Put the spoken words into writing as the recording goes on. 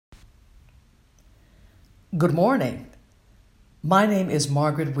Good morning. My name is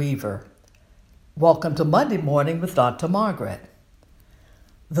Margaret Weaver. Welcome to Monday Morning with Dr. Margaret.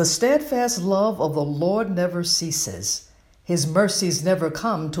 The steadfast love of the Lord never ceases. His mercies never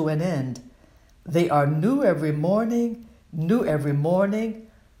come to an end. They are new every morning, new every morning.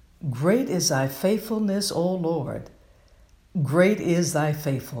 Great is thy faithfulness, O Lord. Great is thy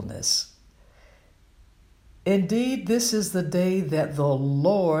faithfulness. Indeed, this is the day that the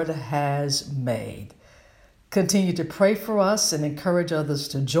Lord has made. Continue to pray for us and encourage others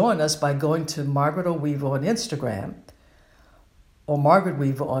to join us by going to Margaret O. Weaver on Instagram or Margaret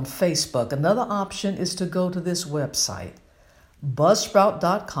Weaver on Facebook. Another option is to go to this website,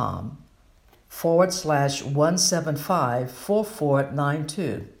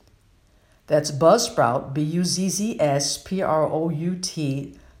 buzzsprout.com/175-4492. That's Buzzsprout,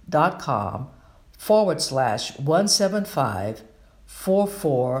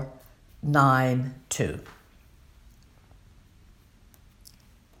 BUZZSPROUT.com/175-4492.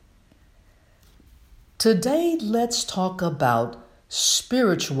 Today, let's talk about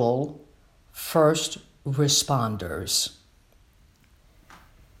spiritual first responders.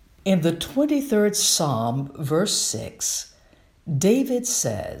 In the 23rd Psalm, verse 6, David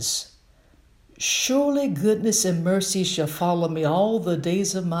says, "Surely goodness and mercy shall follow me all the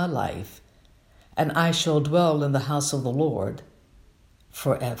days of my life, and I shall dwell in the house of the Lord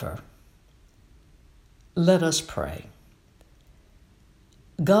forever." Let us pray.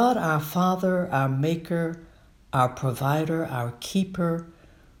 God, our Father, our Maker, our Provider, our Keeper,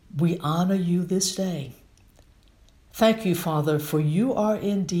 we honor you this day. Thank you, Father, for you are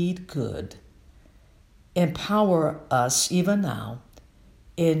indeed good. Empower us even now.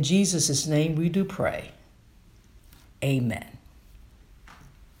 In Jesus' name we do pray. Amen.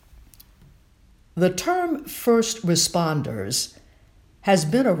 The term first responders has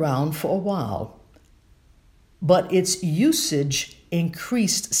been around for a while, but its usage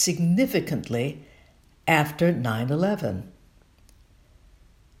increased significantly after 9/11.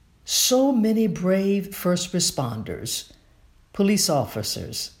 So many brave first responders, police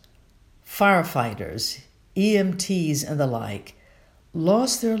officers, firefighters, EMTs, and the like,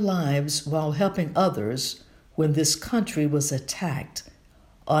 lost their lives while helping others when this country was attacked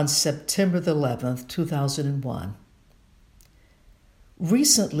on September 11th, 2001.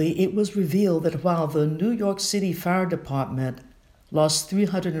 Recently, it was revealed that while the New York City Fire Department lost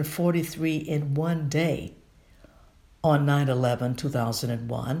 343 in one day on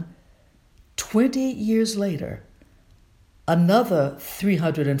 9/11/2001, 20 years later, another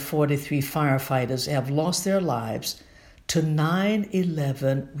 343 firefighters have lost their lives to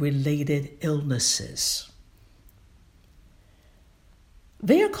 9/11 related illnesses.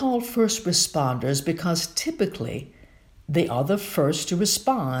 They are called first responders because typically they are the first to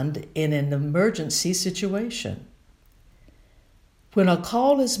respond in an emergency situation. When a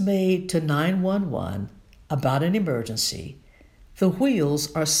call is made to 911 about an emergency, the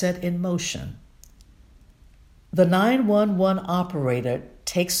wheels are set in motion. The 911 operator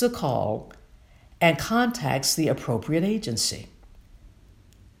takes the call and contacts the appropriate agency.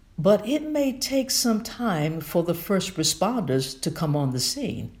 But it may take some time for the first responders to come on the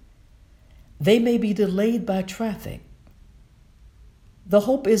scene. They may be delayed by traffic. The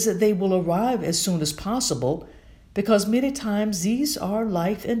hope is that they will arrive as soon as possible, because many times these are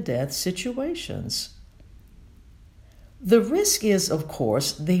life and death situations. The risk is, of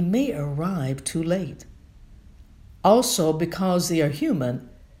course, they may arrive too late. Also, because they are human,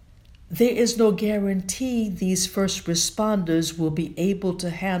 there is no guarantee these first responders will be able to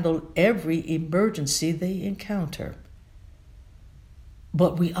handle every emergency they encounter.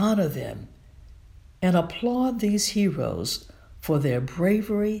 But we honor them and applaud these heroes for their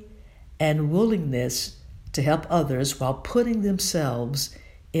bravery and willingness to help others while putting themselves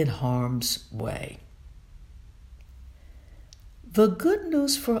in harm's way. The good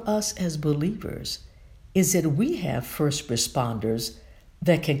news for us as believers is that we have first responders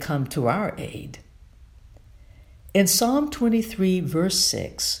that can come to our aid. In Psalm 23, verse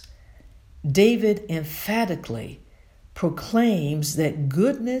 6, David emphatically proclaims that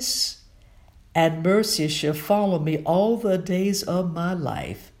goodness and mercy shall follow me all the days of my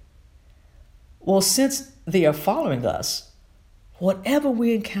life. Well, since they are following us, whatever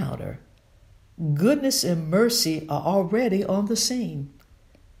we encounter, goodness and mercy are already on the scene.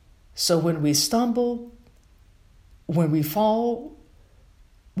 So when we stumble, when we fall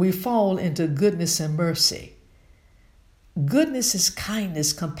into goodness and mercy. Goodness is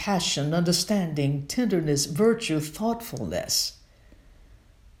kindness, compassion, understanding, tenderness, virtue, thoughtfulness.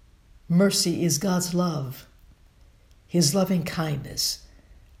 Mercy is God's love, His loving kindness,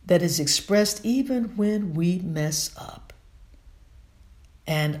 that is expressed even when we mess up.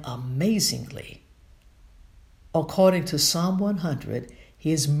 And amazingly, according to Psalm 100,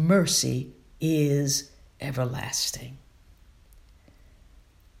 His mercy is everlasting.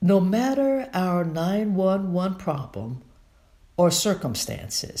 No matter our 911 problem or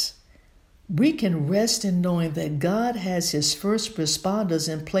circumstances, we can rest in knowing that God has His first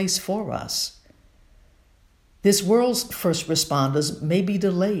responders in place for us. This world's first responders may be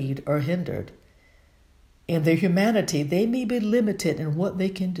delayed or hindered. In their humanity, they may be limited in what they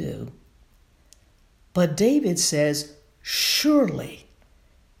can do. But David says, surely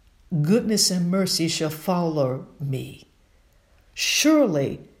goodness and mercy shall follow me.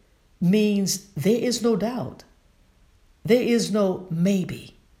 Surely means there is no doubt. There is no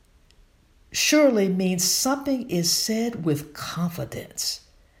maybe. Surely means something is said with confidence.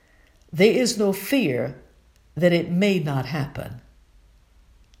 There is no fear that it may not happen.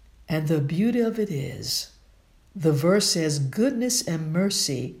 And the beauty of it is, the verse says, goodness and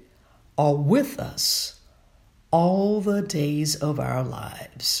mercy are with us all the days of our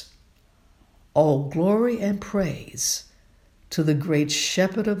lives. All glory and praise to the great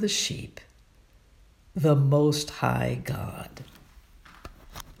shepherd of the sheep, the Most High God.